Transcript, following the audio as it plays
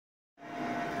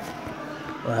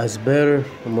That's better.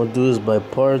 I'm gonna do this by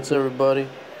parts, everybody.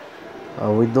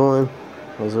 How we doing?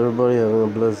 How's everybody having a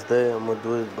blessed day? I'm gonna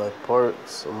do it by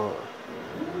parts. I'm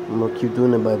gonna keep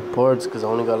doing it by parts because I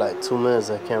only got like 2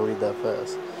 minutes. I can't read that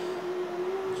fast.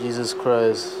 Jesus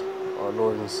Christ, our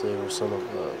Lord and Savior, Son of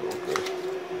God. Okay.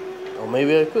 Or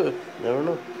maybe I could. Never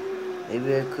know.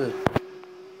 Maybe I could.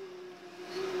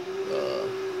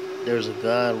 There's a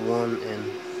God, one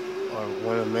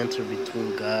a mentor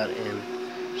between God and.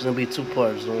 There's gonna be 2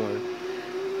 parts. Don't worry.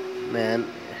 Man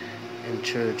and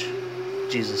church,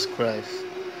 Jesus Christ.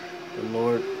 The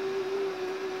Lord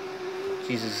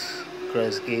Jesus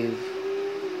Christ gave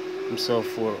himself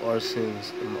for our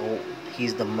sins.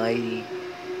 He's the mighty.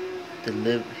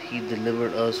 He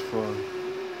delivered us from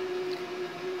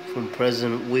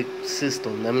present wicked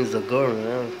system. That means the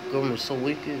government. The government's so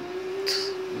wicked.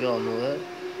 We all know that.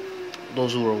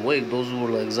 Those who are awake, those who are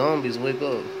like zombies, wake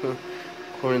up.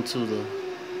 According to the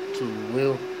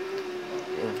will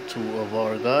of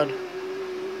our God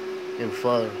and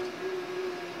Father,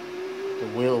 the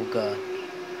will of God,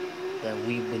 that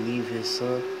we believe His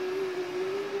Son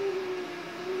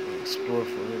and explore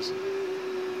for His.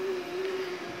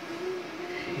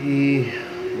 He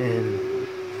and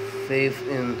faith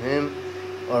in Him,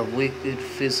 our wicked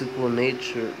physical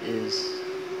nature is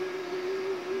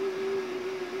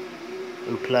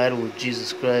implied with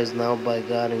Jesus Christ, now by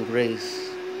God and grace,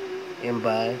 and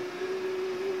by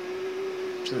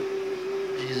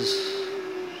Jesus'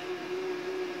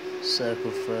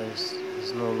 sacrifice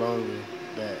is no longer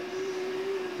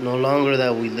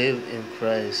that we live in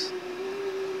Christ.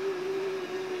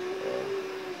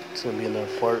 It's gonna be another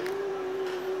part.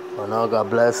 For now, God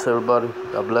bless everybody.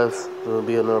 God bless. It's gonna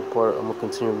be another part. I'm gonna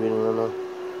continue reading right now.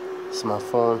 This is my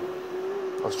phone.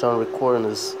 I was trying to record in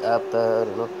this app that I had,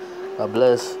 God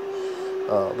bless.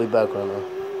 I'll be back right now.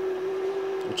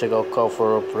 You check out Call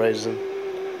for Uprising.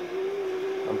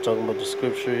 I'm talking about the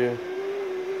scripture here.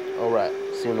 Alright,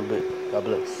 see you in a bit. God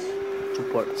bless. 2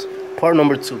 parts. Part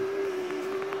number 2.